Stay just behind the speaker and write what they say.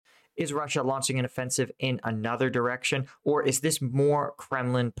Is Russia launching an offensive in another direction, or is this more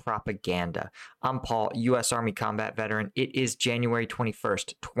Kremlin propaganda? I'm Paul, U.S. Army combat veteran. It is January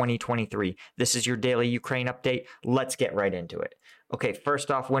 21st, 2023. This is your daily Ukraine update. Let's get right into it. Okay,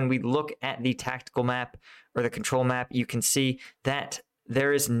 first off, when we look at the tactical map or the control map, you can see that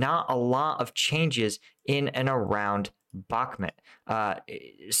there is not a lot of changes in and around Bakhmut.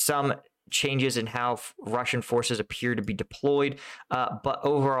 Some changes in how Russian forces appear to be deployed, but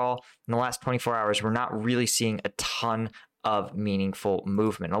overall, in the last 24 hours, we're not really seeing a ton of meaningful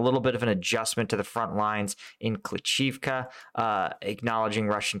movement. A little bit of an adjustment to the front lines in Klitschivka, acknowledging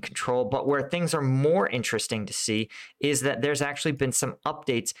Russian control. But where things are more interesting to see is that there's actually been some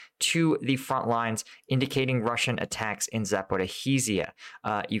updates to the front lines indicating Russian attacks in Zaporizhzhia.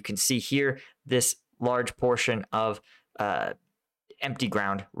 You can see here this large portion of empty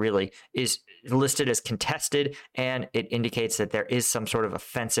ground really is listed as contested, and it indicates that there is some sort of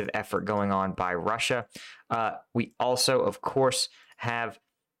offensive effort going on by Russia. We also, of course, have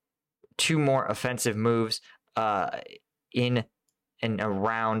two more offensive moves in and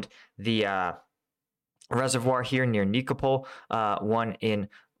around the reservoir here near Nikopol, one in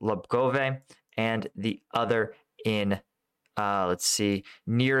Lobkove and the other in the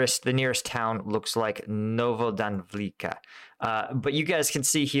nearest town looks like Novodanvlika. But you guys can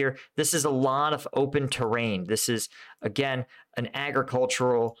see here, this is a lot of open terrain. This is, again, an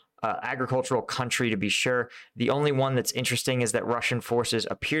agricultural country, to be sure. The only one that's interesting is that Russian forces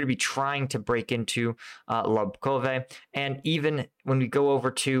appear to be trying to break into Lobkove. And even when we go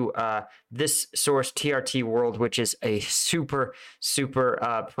over to this source, TRT World, which is a super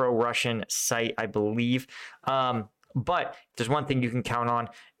pro-Russian site, I believe, but there's one thing you can count on.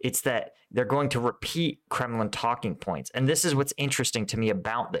 It's that they're going to repeat Kremlin talking points. And this is what's interesting to me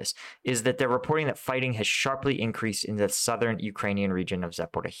about this, is that they're reporting that fighting has sharply increased in the southern Ukrainian region of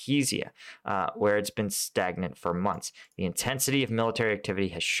Zaporizhzhia, where it's been stagnant for months. The intensity of military activity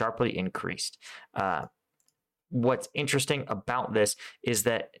has sharply increased. What's interesting about this is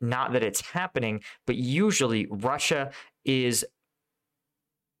that not that it's happening, but usually Russia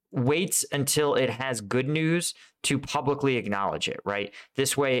waits until it has good news to publicly acknowledge it, right?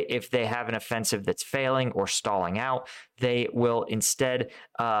 This way, if they have an offensive that's failing or stalling out, they will instead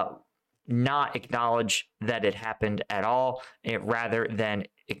not acknowledge that it happened at all, rather than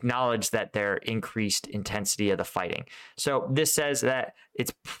acknowledge that their increased intensity of the fighting. So this says that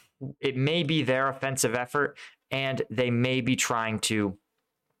it may be their offensive effort, and they may be trying to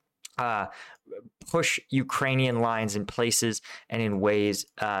push Ukrainian lines in places and in ways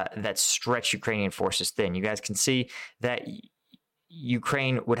that stretch Ukrainian forces thin. You guys can see that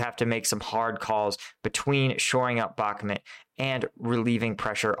Ukraine would have to make some hard calls between shoring up Bakhmut and relieving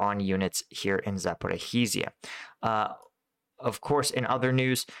pressure on units here in Zaporizhzhia. Of course, in other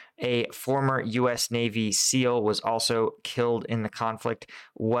news, a former U.S. Navy SEAL was also killed in the conflict.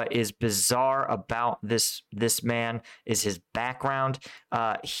 What is bizarre about this man is his background.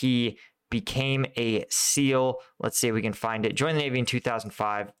 He became a SEAL. Let's see if we can find it. Joined the Navy in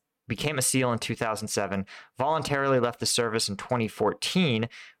 2005, became a SEAL in 2007, voluntarily left the service in 2014,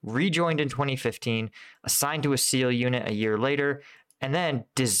 rejoined in 2015, assigned to a SEAL unit a year later, and then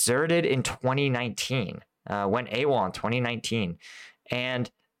deserted in 2019. Went AWOL in 2019. And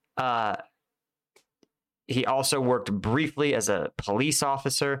he also worked briefly as a police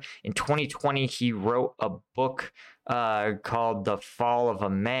officer. In 2020, he wrote a book called The Fall of a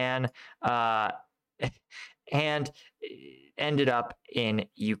Man, and ended up in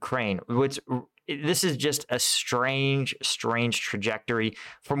Ukraine. This is just a strange trajectory.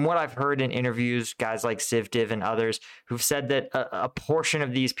 From what I've heard in interviews, guys like Sivdiv and others who've said that a portion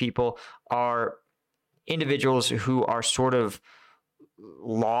of these people are individuals who are sort of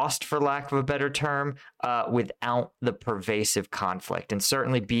lost, for lack of a better term, without the pervasive conflict. And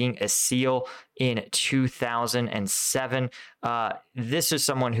certainly being a SEAL in 2007, this is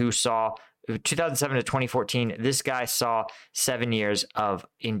someone who saw 2007 to 2014, this guy saw 7 years of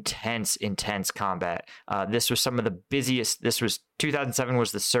intense combat. This was some of the busiest. 2007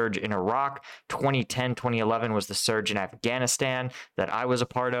 was the surge in Iraq. 2010, 2011 was the surge in Afghanistan that I was a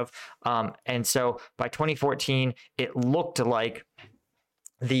part of. And so by 2014, it looked like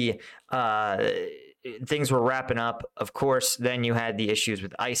the things were wrapping up. Of course, then you had the issues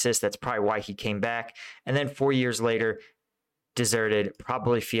with ISIS. That's probably why he came back. And then 4 years later, deserted,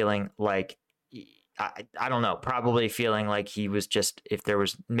 probably feeling like, I don't know, probably feeling like he was just, if there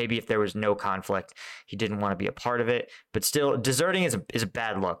was no conflict, he didn't want to be a part of it. But still, deserting is a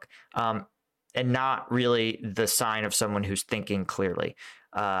bad look, and not really the sign of someone who's thinking clearly.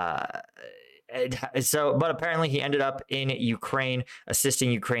 But apparently he ended up in Ukraine,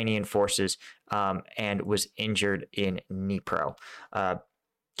 assisting Ukrainian forces, and was injured in Dnipro.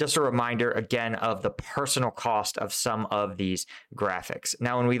 Just a reminder again of the personal cost of some of these graphics.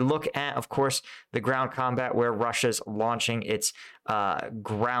 Now, when we look at, of course, the ground combat where Russia's launching its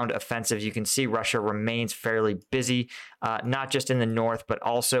ground offensive, you can see Russia remains fairly busy, not just in the north, but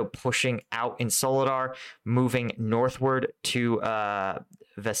also pushing out in Soledar, moving northward to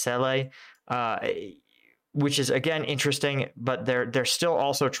Vesele, which is, again, interesting, but they're still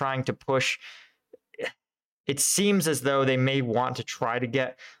also trying to push. It seems as though they may want to try to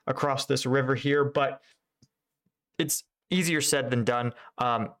get across this river here, but it's easier said than done.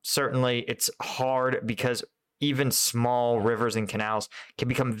 Certainly, it's hard because even small rivers and canals can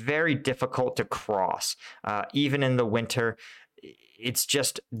become very difficult to cross. Even in the winter, it's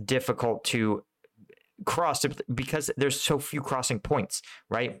just difficult to cross because there's so few crossing points,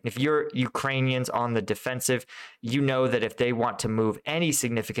 right? If you're Ukrainians on the defensive, you know that if they want to move any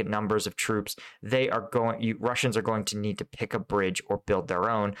significant numbers of troops, Russians are going to need to pick a bridge or build their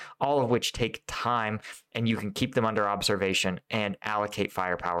own, all of which take time, and you can keep them under observation and allocate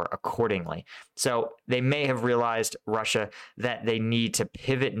firepower accordingly. So they may have realized, Russia, that they need to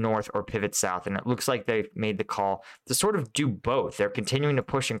pivot north or pivot south, and it looks like they've made the call to sort of do both. They're continuing to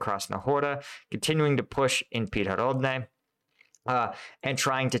push in Krasnohora, continuing to push in Pirohodne, and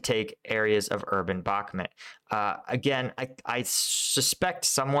trying to take areas of urban Bakhmut. Again, I suspect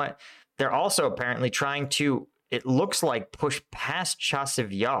somewhat they're also apparently trying to, it looks like, push past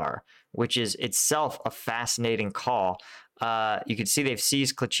Chasiv Yar, which is itself a fascinating call. You can see they've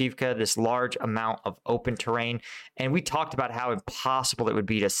seized Klachivka, this large amount of open terrain. And we talked about how impossible it would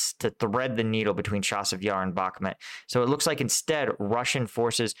be to thread the needle between Chasiv Yar and Bakhmut. So it looks like instead Russian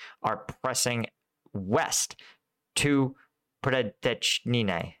forces are pressing west to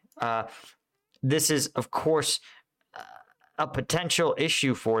Predechnine. This is, of course, a potential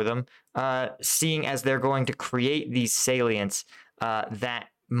issue for them, seeing as they're going to create these salients that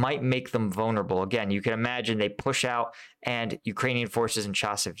might make them vulnerable. Again, you can imagine they push out and Ukrainian forces in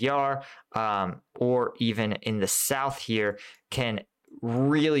Chasiv Yar, or even in the south here, can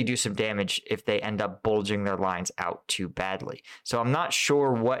really do some damage if they end up bulging their lines out too badly. So I'm not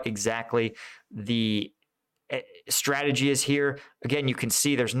sure what exactly the strategy is here. Again, you can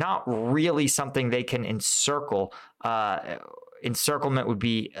see there's not really something they can encircle. Encirclement would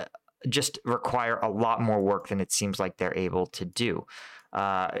be just require a lot more work than it seems like they're able to do.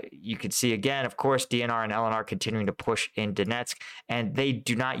 You can see again, of course, DNR and LNR continuing to push in Donetsk, and they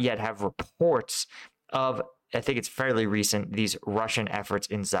do not yet have reports of, I think it's fairly recent, these Russian efforts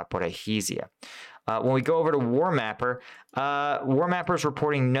in Zaporizhzhia. When we go over to WarMapper, WarMapper is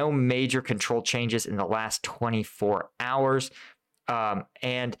reporting no major control changes in the last 24 hours,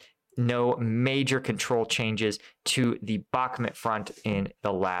 and no major control changes to the Bakhmut front in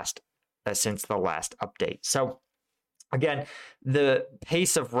the last since the last update. So again, the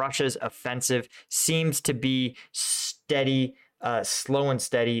pace of Russia's offensive seems to be steady, slow and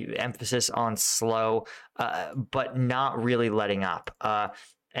steady, emphasis on slow, but not really letting up.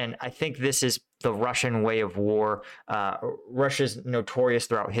 And I think this is the Russian way of war. Russia's notorious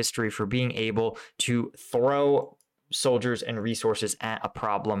throughout history for being able to throw soldiers and resources at a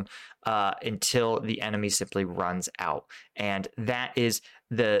problem until the enemy simply runs out. And that is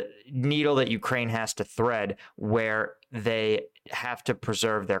the needle that Ukraine has to thread, where they have to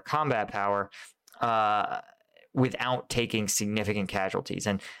preserve their combat power without taking significant casualties.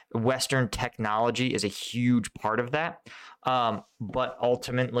 And Western technology is a huge part of that. But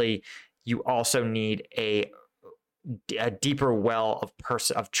ultimately, you also need a deeper well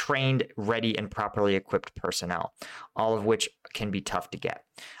of trained, ready, and properly equipped personnel, all of which can be tough to get.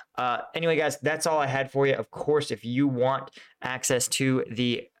 Anyway, guys, that's all I had for you. Of course, if you want access to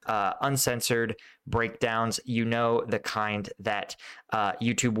the uncensored breakdowns, you know, the kind that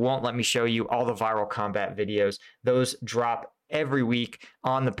YouTube won't let me show you, all the viral combat videos, those drop every week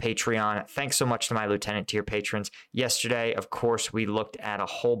on the Patreon. Thanks so much to my Lieutenant tier patrons. Yesterday, of course, we looked at a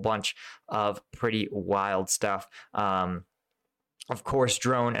whole bunch of pretty wild stuff. Of course,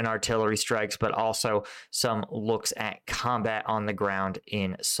 drone and artillery strikes, but also some looks at combat on the ground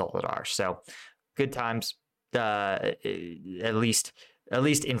in Soledar. So good times, at least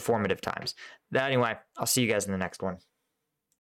informative times. Anyway, I'll see you guys in the next one.